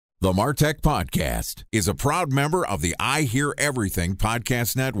The MarTech Podcast is a proud member of the I Hear Everything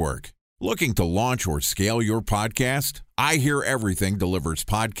Podcast Network. Looking to launch or scale your podcast? I Hear Everything delivers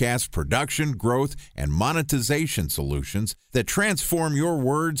podcast production, growth, and monetization solutions that transform your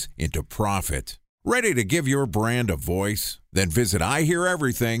words into profit. Ready to give your brand a voice? Then visit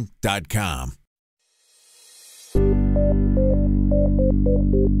iheareverything.com.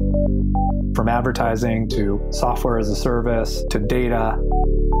 From advertising to software as a service to data.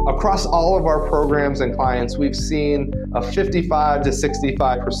 Across all of our programs and clients, we've seen a 55 to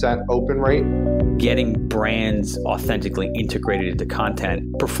 65% open rate. Getting brands authentically integrated into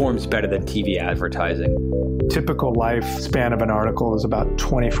content performs better than TV advertising. Typical lifespan of an article is about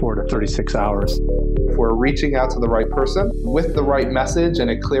 24 to 36 hours. If we're reaching out to the right person with the right message and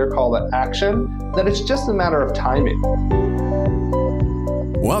a clear call to action, then it's just a matter of timing.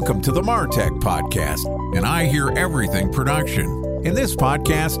 Welcome to the MarTech Podcast, an I Hear Everything production. In this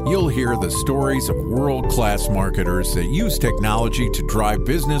podcast, you'll hear the stories of world-class marketers that use technology to drive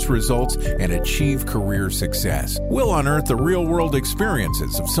business results and achieve career success. We'll unearth the real-world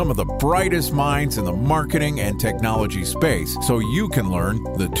experiences of some of the brightest minds in the marketing and technology space so you can learn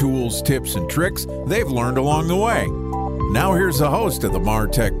the tools, tips, and tricks they've learned along the way. Now here's the host of the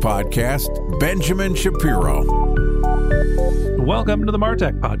MarTech Podcast, Benjamin Shapiro. Welcome to the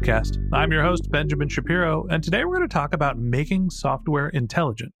MarTech Podcast. I'm your host, Benjamin Shapiro, and today we're going to talk about making software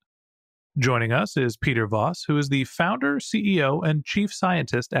intelligent. Joining us is Peter Voss, who is the founder, CEO, and chief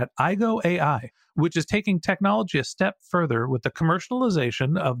scientist at Aigo.ai, which is taking technology a step further with the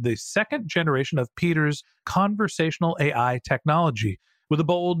commercialization of the second generation of Peter's conversational AI technology, with a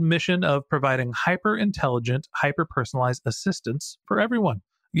bold mission of providing hyper-intelligent, hyper-personalized assistance for everyone.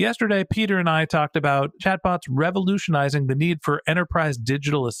 Yesterday, Peter and I talked about chatbots revolutionizing the need for enterprise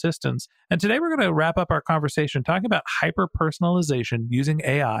digital assistance. And today we're going to wrap up our conversation talking about hyper-personalization using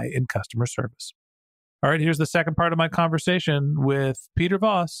AI in customer service. All right, here's the second part of my conversation with Peter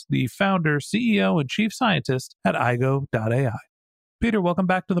Voss, the founder, CEO, and chief scientist at Aigo.ai. Peter, welcome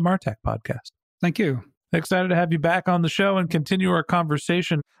back to the MarTech Podcast. Thank you. Excited to have you back on the show and continue our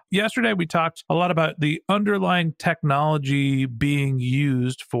conversation. Yesterday, we talked a lot about the underlying technology being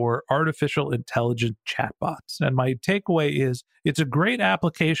used for artificial intelligent chatbots. And my takeaway is it's a great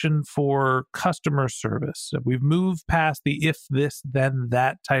application for customer service. We've moved past the if this, then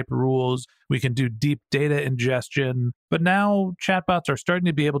that type rules. We can do deep data ingestion. But now chatbots are starting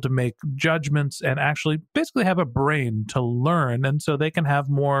to be able to make judgments and actually basically have a brain to learn. And so they can have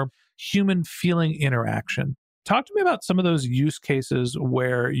more human feeling interaction. Talk to me about some of those use cases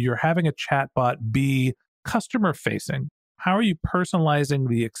where you're having a chatbot be customer facing. How are you personalizing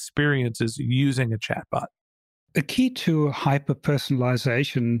the experiences using a chatbot? The key to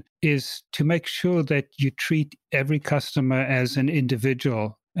hyper-personalization is to make sure that you treat every customer as an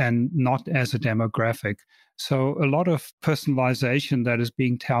individual and not as a demographic. So a lot of personalization that is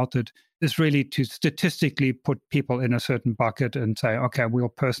being touted is really to statistically put people in a certain bucket and say, okay, we'll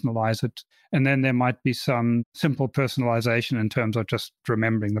personalize it. And then there might be some simple personalization in terms of just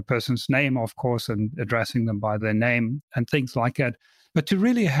remembering the person's name, of course, and addressing them by their name and things like that. But to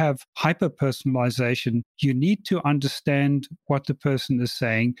really have hyper-personalization, you need to understand what the person is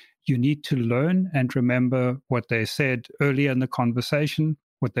saying. You need to learn and remember what they said earlier in the conversation,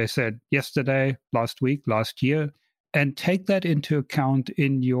 what they said yesterday, last week, last year, and take that into account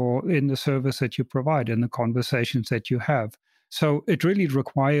in the service that you provide, in the conversations that you have. So it really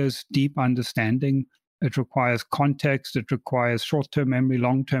requires deep understanding. It requires context. It requires short-term memory,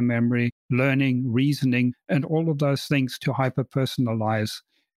 long-term memory, learning, reasoning, and all of those things to hyper-personalize.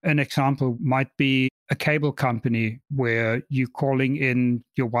 An example might be a cable company where you're calling in,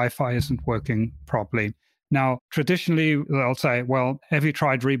 your Wi-Fi isn't working properly. Now, traditionally, they'll say, well, have you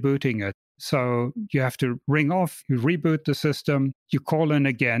tried rebooting it? So you have to ring off, you reboot the system, you call in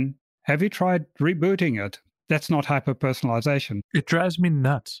again. Have you tried rebooting it? That's not hyper-personalization. It drives me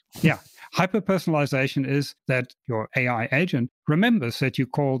nuts. Yeah. Hyper-personalization is that your AI agent remembers that you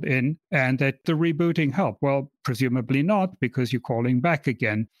called in and that the rebooting helped. Well, presumably not, because you're calling back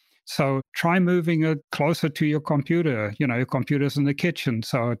again. So try moving it closer to your computer. You know, your computer's in the kitchen.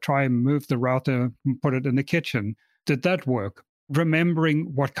 So try and move the router and put it in the kitchen. Did that work?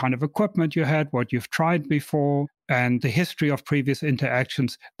 Remembering what kind of equipment you had, what you've tried before, and the history of previous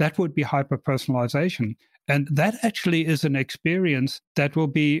interactions, that would be hyper-personalization. And that actually is an experience that will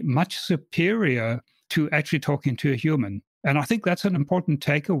be much superior to actually talking to a human. And I think that's an important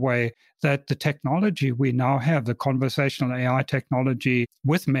takeaway, that the technology we now have, the conversational AI technology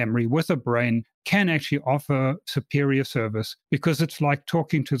with memory, with a brain, can actually offer superior service, because it's like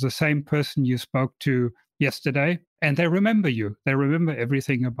talking to the same person you spoke to yesterday And they remember you. They remember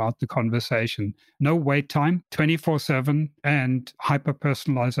everything about the conversation. No wait time, 24/7, and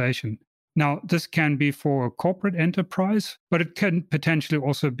hyper-personalization. Now, this can be for a corporate enterprise, but it can potentially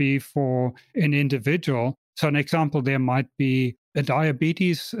also be for an individual. So an example there might be a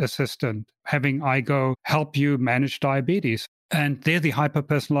diabetes assistant having Aigo help you manage diabetes. And there the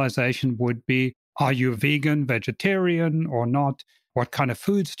hyper-personalization would be, are you vegan, vegetarian, or not? What kind of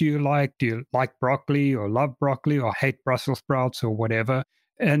foods do you like? Do you like broccoli or love broccoli or hate Brussels sprouts or whatever?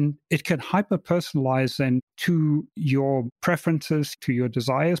 And it can hyper-personalize then to your preferences, to your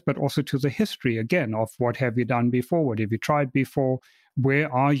desires, but also to the history, again, of what have you done before? What have you tried before?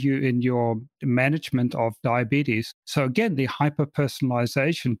 Where are you in your management of diabetes? So again, the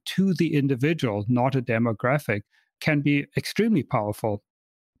hyper-personalization to the individual, not a demographic, can be extremely powerful.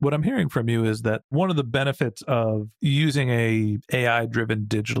 What I'm hearing from you is that one of the benefits of using a AI-driven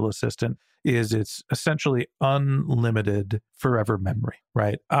digital assistant is it's essentially unlimited forever memory,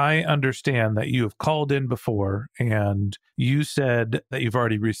 right? I understand that you have called in before and you said that you've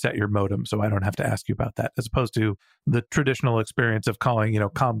already reset your modem, so I don't have to ask you about that, as opposed to the traditional experience of calling,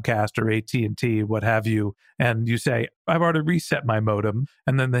 Comcast or AT&T, what have you, and you say, I've already reset my modem,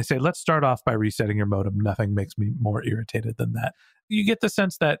 and then they say, let's start off by resetting your modem. Nothing makes me more irritated than that. You get the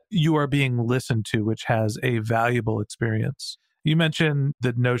sense that you are being listened to, which has a valuable experience. You mentioned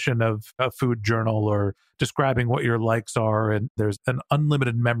the notion of a food journal or describing what your likes are, and there's an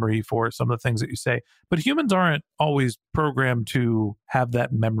unlimited memory for some of the things that you say. But humans aren't always programmed to have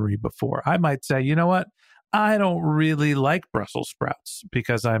that memory before. I might say, you know what? I don't really like Brussels sprouts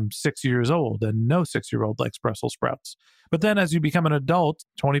because I'm 6 years old and no 6-year-old likes Brussels sprouts. But then as you become an adult,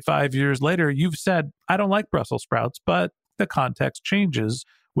 25 years later, you've said, I don't like Brussels sprouts, but the context changes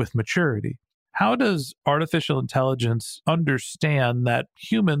with maturity. How does artificial intelligence understand that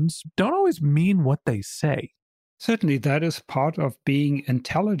humans don't always mean what they say? Certainly, that is part of being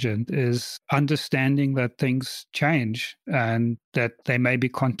intelligent, is understanding that things change and that they may be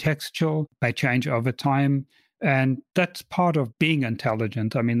contextual, may change over time. And that's part of being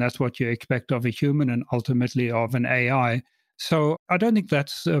intelligent. I mean, that's what you expect of a human and ultimately of an AI. So I don't think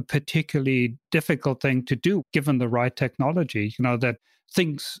that's a particularly difficult thing to do, given the right technology, that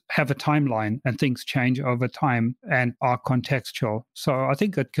things have a timeline and things change over time and are contextual. So I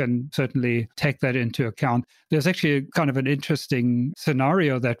think it can certainly take that into account. There's actually a kind of an interesting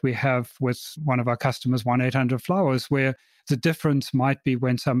scenario that we have with one of our customers, 1-800-Flowers, where the difference might be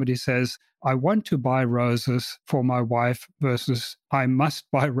when somebody says, I want to buy roses for my wife versus I must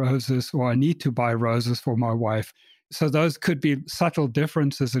buy roses or I need to buy roses for my wife. So those could be subtle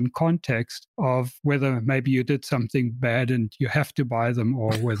differences in context of whether maybe you did something bad and you have to buy them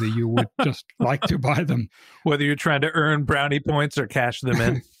or whether you would just like to buy them. Whether you're trying to earn brownie points or cash them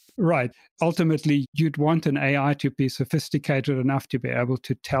in. Right. Ultimately, you'd want an AI to be sophisticated enough to be able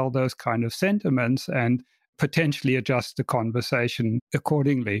to tell those kind of sentiments and potentially adjust the conversation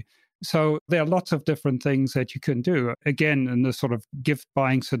accordingly. So there are lots of different things that you can do. Again, in this sort of gift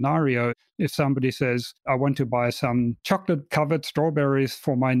buying scenario, if somebody says, I want to buy some chocolate-covered strawberries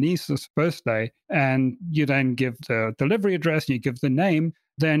for my niece's birthday, and you then give the delivery address and you give the name,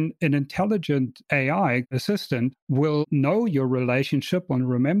 then an intelligent AI assistant will know your relationship and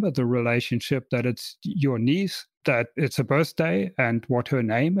remember the relationship, that it's your niece, that it's a birthday and what her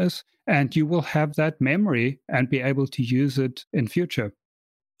name is, and you will have that memory and be able to use it in future.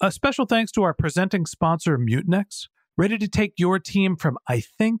 A special thanks to our presenting sponsor, Mutinex. Ready to take your team from I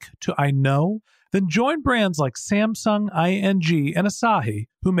think to I know? Then join brands like Samsung, ING, and Asahi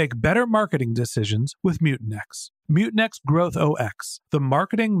who make better marketing decisions with Mutinex. Mutinex Growth OX, the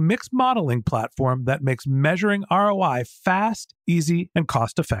marketing mix modeling platform that makes measuring ROI fast, easy, and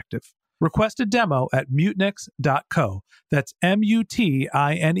cost-effective. Request a demo at mutinex.co. That's mutinex.co.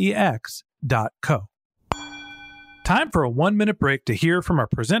 Time for a 1-minute break to hear from our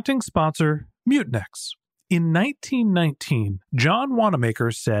presenting sponsor, Mutinex. In 1919, John Wanamaker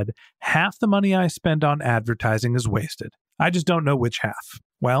said, half the money I spend on advertising is wasted. I just don't know which half.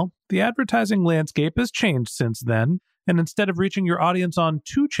 Well, the advertising landscape has changed since then, and instead of reaching your audience on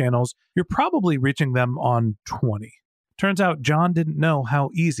 2 channels, you're probably reaching them on 20. Turns out John didn't know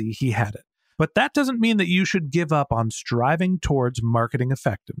how easy he had it. But that doesn't mean that you should give up on striving towards marketing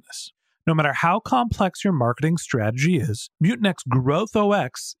effectiveness. No matter how complex your marketing strategy is, Mutinex Growth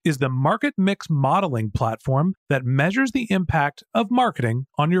OX is the market mix modeling platform that measures the impact of marketing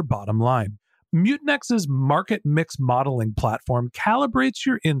on your bottom line. Mutinex's market mix modeling platform calibrates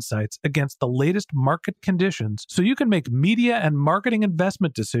your insights against the latest market conditions so you can make media and marketing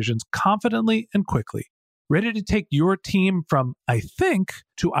investment decisions confidently and quickly. Ready to take your team from I think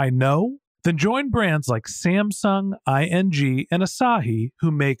to I know? Then join brands like Samsung, ING, and Asahi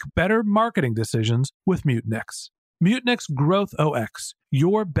who make better marketing decisions with Mutinex. Mutinex Growth OX.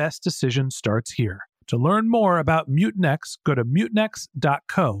 Your best decision starts here. To learn more about Mutinex, go to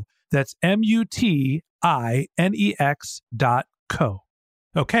mutinex.co. That's MUTINEX.co.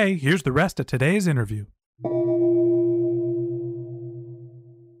 Okay, here's the rest of today's interview.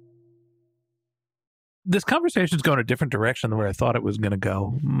 This conversation is going a different direction than where I thought it was going to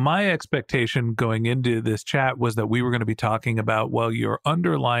go. My expectation going into this chat was that we were going to be talking about, well, your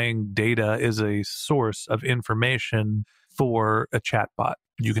underlying data is a source of information for a chatbot.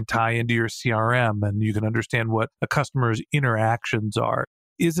 You can tie into your CRM and you can understand what a customer's interactions are.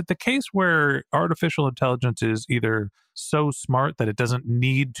 Is it the case where artificial intelligence is either so smart that it doesn't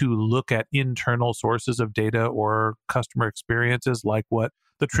need to look at internal sources of data or customer experiences like what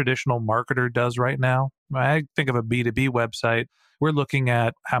the traditional marketer does right now? I think of a B2B website. We're looking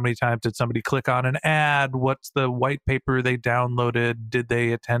at how many times did somebody click on an ad? What's the white paper they downloaded? Did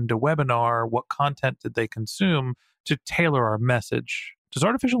they attend a webinar? What content did they consume to tailor our message? Does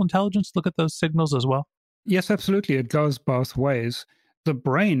artificial intelligence look at those signals as well? Yes, absolutely. It goes both ways. The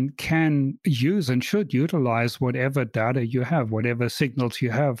brain can use and should utilize whatever data you have, whatever signals you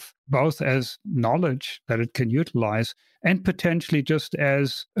have, both as knowledge that it can utilize and potentially just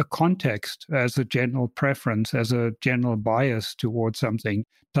as a context, as a general preference, as a general bias towards something.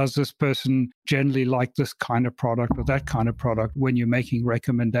 Does this person generally like this kind of product or that kind of product when you're making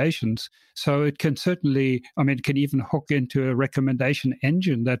recommendations? So it can certainly, it can even hook into a recommendation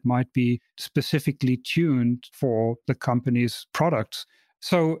engine that might be specifically tuned for the company's products.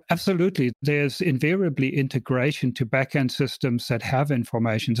 So absolutely, there's invariably integration to backend systems that have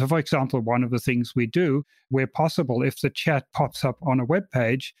information. So for example, one of the things we do, where possible, if the chat pops up on a web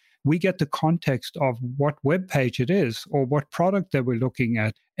page, we get the context of what web page it is or what product that we're looking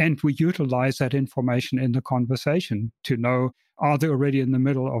at. And we utilize that information in the conversation to know, are they already in the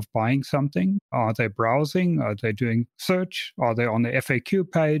middle of buying something? Are they browsing? Are they doing search? Are they on the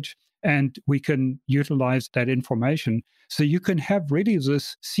FAQ page? And we can utilize that information. So you can have really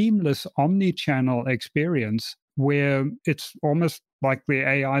this seamless omni-channel experience where it's almost like the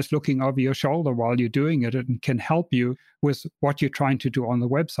AI is looking over your shoulder while you're doing it and can help you with what you're trying to do on the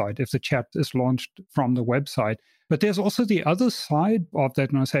website if the chat is launched from the website. But there's also the other side of that,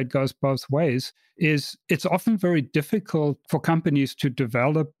 and I say it goes both ways, is it's often very difficult for companies to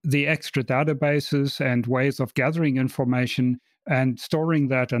develop the extra databases and ways of gathering information and storing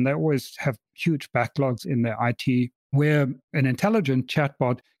that. And they always have huge backlogs in their IT, where an intelligent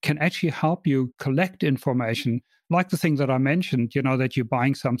chatbot can actually help you collect information, like the thing that I mentioned, that you're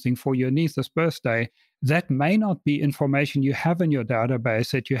buying something for your niece's birthday. That may not be information you have in your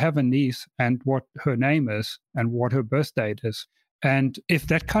database, that you have a niece and what her name is and what her birth date is. And if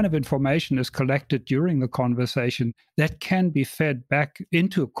that kind of information is collected during the conversation, that can be fed back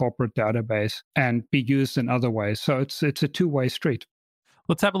into a corporate database and be used in other ways. So it's a two-way street.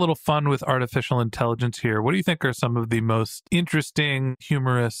 Let's have a little fun with artificial intelligence here. What do you think are some of the most interesting,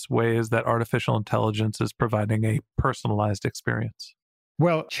 humorous ways that artificial intelligence is providing a personalized experience?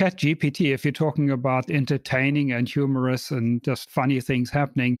 Well, ChatGPT, if you're talking about entertaining and humorous and just funny things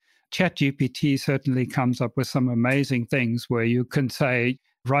happening, ChatGPT certainly comes up with some amazing things where you can say,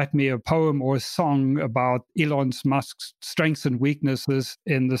 write me a poem or a song about Elon Musk's strengths and weaknesses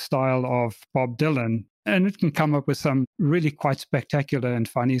in the style of Bob Dylan. And it can come up with some really quite spectacular and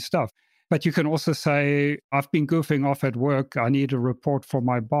funny stuff. But you can also say, I've been goofing off at work. I need a report from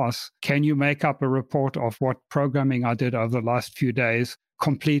my boss. Can you make up a report of what programming I did over the last few days,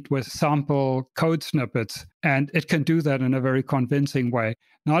 complete with sample code snippets? And it can do that in a very convincing way.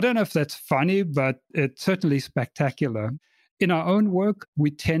 Now, I don't know if that's funny, but it's certainly spectacular. In our own work,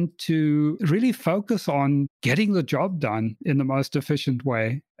 we tend to really focus on getting the job done in the most efficient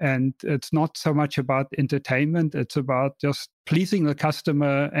way. And it's not so much about entertainment. It's about just pleasing the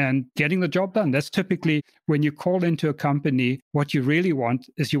customer and getting the job done. That's typically when you call into a company, what you really want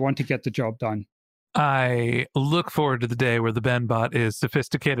is you want to get the job done. I look forward to the day where the BenBot is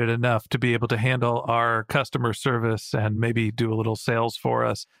sophisticated enough to be able to handle our customer service and maybe do a little sales for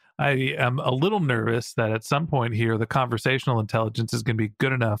us. I am a little nervous that at some point here, the conversational intelligence is going to be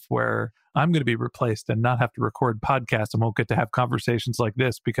good enough where I'm going to be replaced and not have to record podcasts and won't get to have conversations like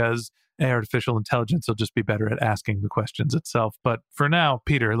this because artificial intelligence will just be better at asking the questions itself. But for now,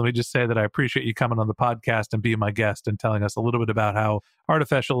 Peter, let me just say that I appreciate you coming on the podcast and being my guest and telling us a little bit about how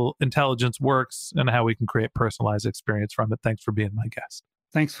artificial intelligence works and how we can create personalized experience from it. Thanks for being my guest.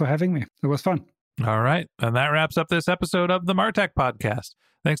 Thanks for having me. It was fun. All right. And that wraps up this episode of the MarTech Podcast.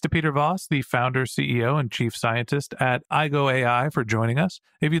 Thanks to Peter Voss, the founder, CEO, and chief scientist at Aigo.ai, for joining us.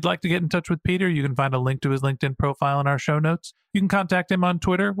 If you'd like to get in touch with Peter, you can find a link to his LinkedIn profile in our show notes. You can contact him on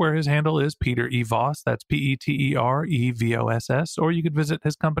Twitter, where his handle is Peter E. Voss. That's PeterEvoss. Or you could visit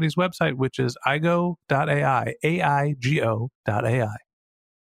his company's website, which is Aigo.ai, AIGO.ai.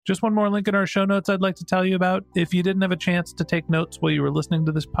 Just one more link in our show notes I'd like to tell you about. If you didn't have a chance to take notes while you were listening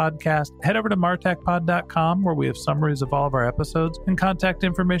to this podcast, head over to martechpod.com, where we have summaries of all of our episodes and contact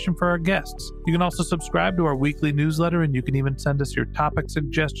information for our guests. You can also subscribe to our weekly newsletter, and you can even send us your topic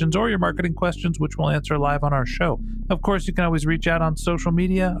suggestions or your marketing questions, which we'll answer live on our show. Of course, you can always reach out on social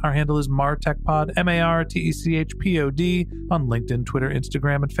media. Our handle is MarTechPod, MarTechPod, on LinkedIn, Twitter,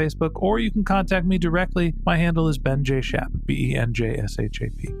 Instagram, and Facebook, or you can contact me directly. My handle is Ben J. Shap,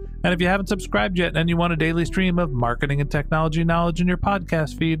 BenJShap. And if you haven't subscribed yet and you want a daily stream of marketing and technology knowledge in your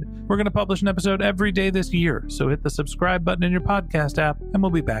podcast feed, we're going to publish an episode every day this year. So hit the subscribe button in your podcast app, and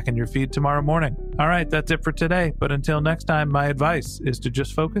we'll be back in your feed tomorrow morning. All right, that's it for today. But until next time, my advice is to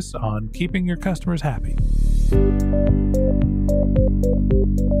just focus on keeping your customers happy.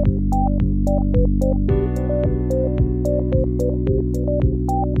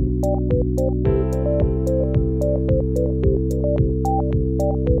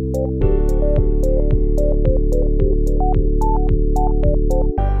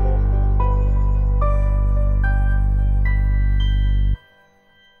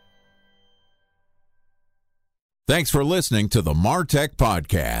 Thanks for listening to the MarTech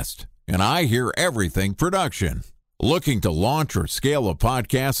Podcast, and I Hear Everything production. Looking to launch or scale a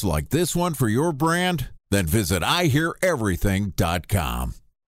podcast like this one for your brand? Then visit iheareverything.com.